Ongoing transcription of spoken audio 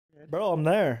Bro, I'm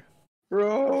there.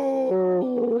 Bro.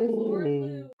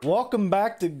 Welcome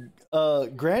back to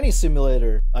Granny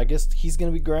Simulator. I guess he's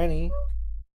gonna be Granny,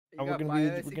 and we're gonna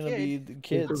be the Hit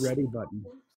kids. the ready button.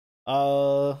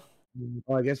 Uh,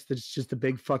 Oh, I guess that's just a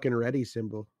big fucking ready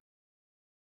symbol.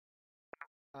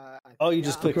 oh, you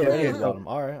just click Okay, ready yeah. at the bottom.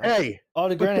 All right. Hey. Oh,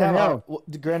 did what Granny the have? hell?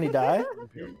 Did Granny die?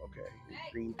 Okay.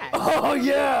 Green. Oh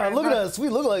yeah! Look at us. We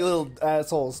look like little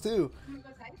assholes too.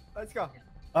 Let's go.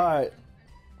 All right.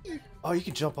 Oh, you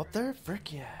can jump up there?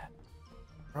 Frick yeah,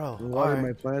 bro. I'm All watering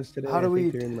right. my plants today. How do I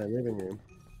think we- they're in my living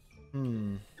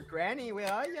room. Granny,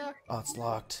 where are ya? Oh, it's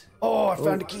locked. Oh, I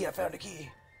found a key. I found a key.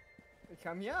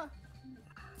 Come here.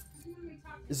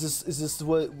 Is this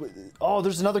what? Oh,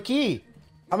 there's another key.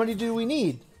 How many do we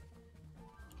need?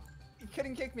 You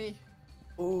couldn't kick me.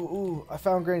 Ooh, I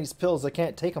found Granny's pills. I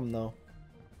can't take them though.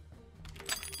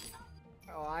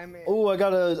 Oh, I'm in. Ooh, I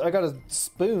got a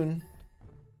spoon.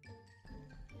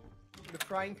 The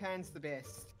frying pan's the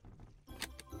best.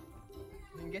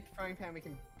 You can get the frying pan, we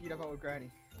can beat up old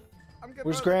Granny. I'm good.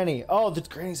 Where's bro. Granny? Oh, the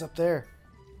Granny's up there.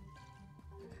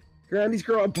 Granny's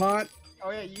growing pot. Oh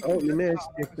yeah, you. Oh, can you beat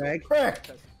up- missed, dickbag. Frick!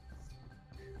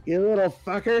 You little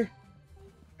fucker.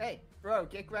 Hey, bro,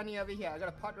 get Granny over here. I got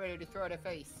a pot ready to throw at her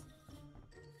face.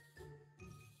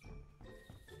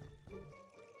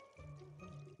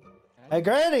 Hey,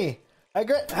 Granny! Hey!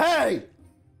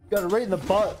 Got it right in the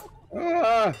butt.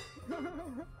 Ah.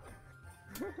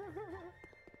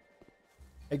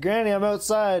 Hey, Granny, I'm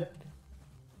outside.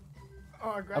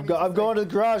 Oh, I'm, Granny's I'm just going to the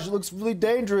garage. It looks really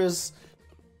dangerous.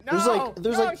 No,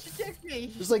 there's no, like- she kicked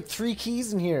me. There's like 3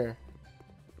 keys in here.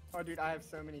 Oh, dude, I have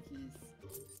so many keys.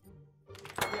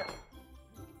 Yeah.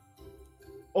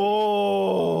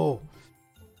 Oh!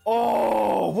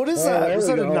 What is Oh, that? there Is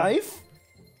we that a go. knife?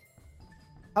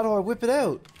 How do I whip it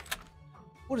out?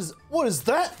 What is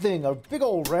that thing? A big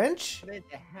old wrench? There's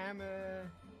a hammer.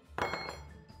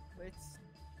 Let's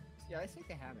take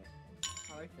the hammer.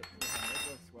 I like it. The hammer.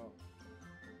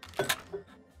 It works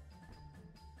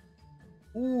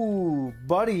well. Ooh,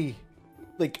 buddy.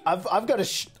 Like I've got a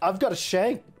shank.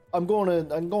 I'm going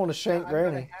to shank I've got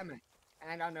Granny. a hammer,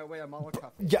 and I know where a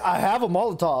Molotov is. Yeah, I have a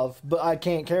Molotov, but I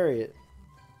can't carry it.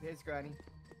 There's Granny.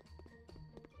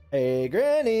 Hey,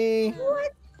 Granny.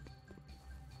 What?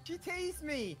 She teased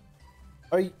me.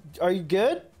 Are you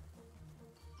good?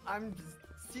 I'm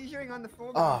seizuring on the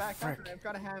floor. Ah, Back up, frick. and I've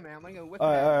got a hammer. I'm gonna go whip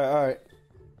All it right, out. all right.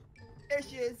 There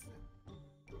she is.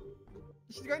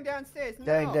 She's going downstairs. No.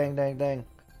 Dang.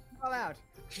 Fall out.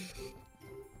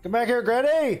 Come back here,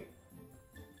 Granny.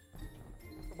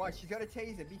 Watch, she's got a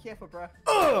taser. Be careful, bro.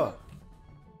 Ugh.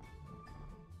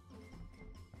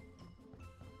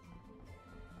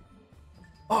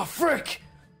 Oh, frick.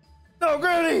 No,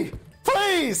 Granny.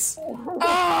 Please.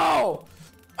 Ow.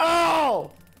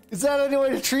 Ow. Is that any way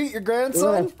to treat your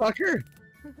grandson? Little fucker.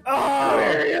 Oh,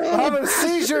 I'm having a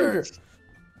seizure.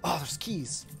 Oh, there's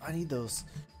keys. I need those.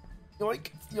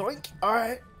 Yoink, yoink. All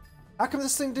right. How come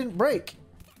this thing didn't break?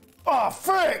 Oh,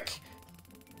 frick.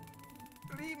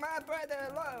 Leave my brother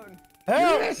alone.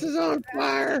 Help. This is on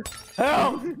fire.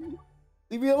 Help.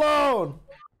 Leave me alone.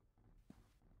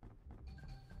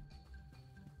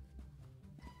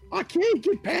 I can't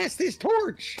get past this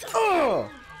torch. Oh.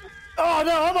 Oh,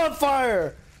 no, I'm on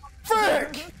fire.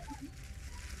 Frick.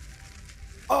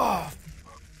 Oh,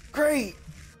 great.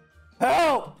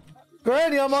 Help.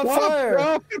 Granny, I'm on Stop, fire.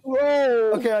 rock and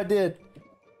roll. Okay, I did.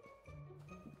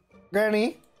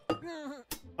 Granny, I'm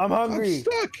I'm hungry.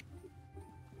 stuck.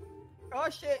 Oh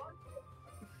shit.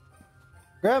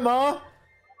 Grandma,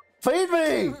 feed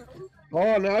me.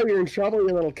 Oh, now you're in trouble,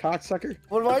 you little cocksucker.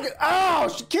 What am I gonna? Ow!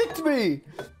 She kicked me.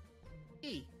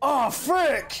 Hey, Oh,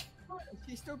 frick.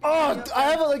 she's still. Oh, beating me up. I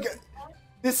have a, like,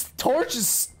 this torch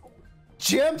is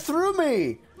jammed through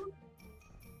me.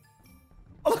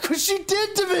 Oh, look what she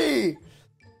did to me.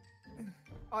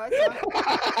 Oh, that's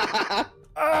fine.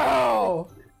 Ow.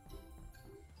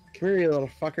 Come here, you little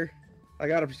fucker. I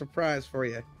got a surprise for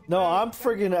you. No, I'm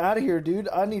friggin' out of here, dude.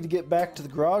 I need to get back to the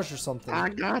garage or something. I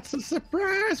got a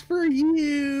surprise for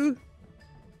you.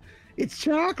 It's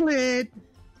chocolate.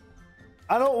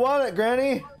 I don't want it,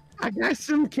 Granny. I got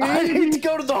some I candy. need to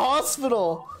go to the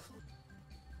hospital.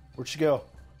 Where'd she go?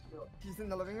 She's in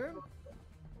the living room.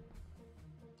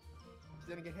 She's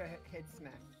gonna get her head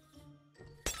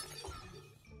smacked.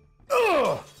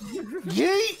 Ugh!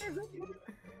 Yeet!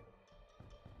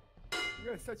 You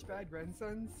got such bad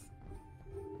grandsons.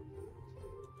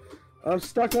 I'm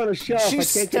stuck on a shelf. She I can't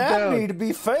get stabbed down. me, to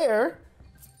be fair.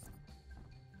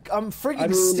 I'm freaking I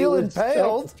mean, still it was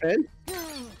impaled. self-defense.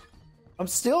 I'm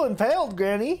still impaled,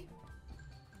 Granny.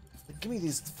 Give me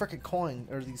these frickin' coin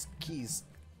or these keys.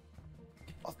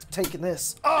 I'm taking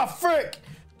this. Oh, frick!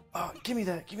 Oh, give me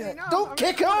that. Give me that. No, Don't I'm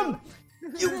kick gonna- him!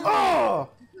 You. Oh!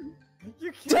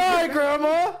 You Die,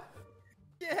 Grandma!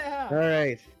 Yeah. All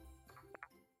right.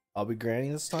 I'll be Granny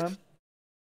this time.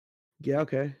 Yeah,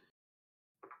 okay.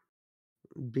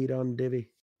 Beat on Divvy.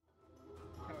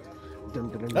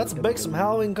 Let's bake some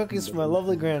Halloween cookies for my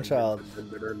lovely grandchild.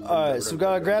 Alright, so we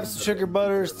gotta grab some sugar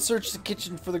butter, search the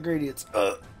kitchen for the ingredients.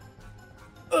 Oh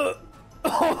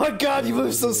my god, you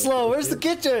move so slow. Where's the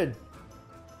kitchen?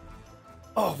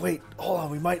 Oh, wait. Hold on,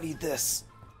 we might need this.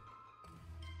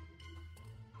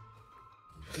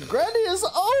 Granny is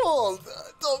old.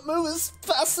 Don't move as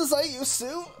fast as I used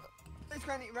to. Please,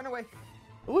 Granny, run away.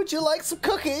 Would you like some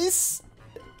cookies?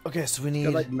 Okay, so we need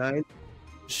Got like 9.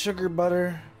 sugar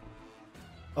butter.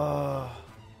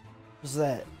 What's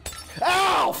that?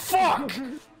 Ow! Fuck!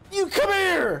 You come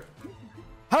here!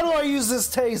 How do I use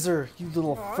this taser? You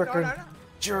little frickin' no.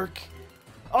 jerk!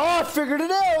 Oh, I figured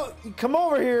it out! You come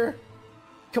over here!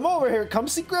 Come over here! Come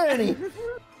see Granny!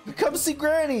 You come see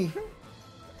Granny!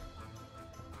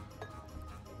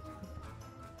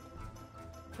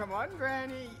 Come on,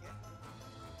 Granny.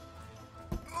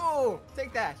 Oh,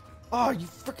 take that. Oh, you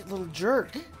frickin' little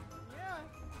jerk! Yeah.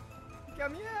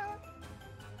 Come here.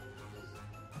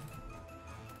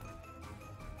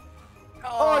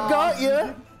 Oh, I got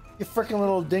you! You frickin'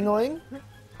 little dingling!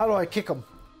 How do I kick him?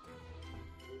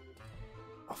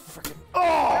 Oh, frickin'!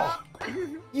 Oh!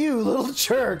 You little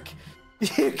jerk!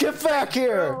 You get back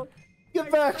here!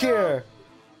 Get back here!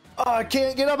 Oh, I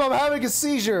can't get up. I'm having a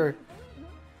seizure.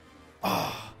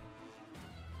 Oh.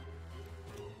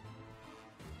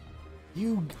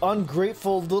 You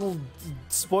ungrateful little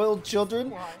spoiled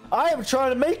children! I am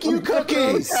trying to make you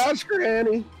cookies, Couch,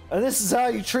 Granny. and this is how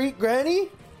you treat Granny.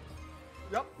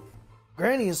 Yep.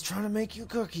 Granny is trying to make you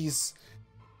cookies.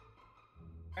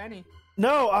 Granny.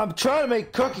 No, I'm trying to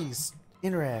make cookies.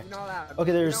 Interact. You're not allowed.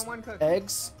 Okay, You there's don't want cookies.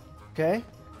 eggs. Okay.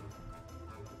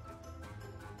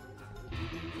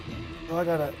 Oh, I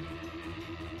gotta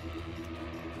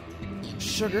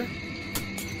sugar.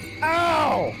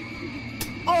 Ow!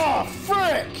 Oh,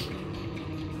 frick!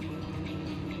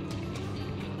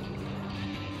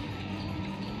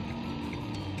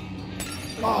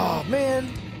 Oh, man.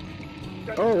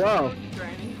 Oh, wow.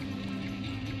 Granny.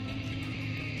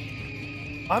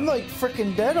 I'm like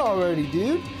freaking dead already,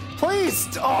 dude. Please!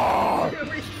 Oh!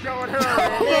 We showed her.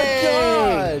 Oh my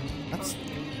god!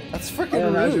 That's freaking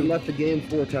Aaron Rodgers rude. left the game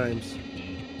 4 times.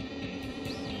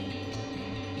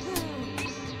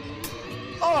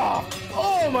 Oh!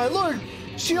 Oh my lord!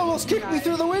 She almost kicked me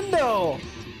through the window!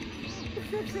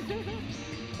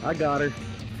 I got her.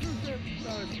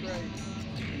 That was great.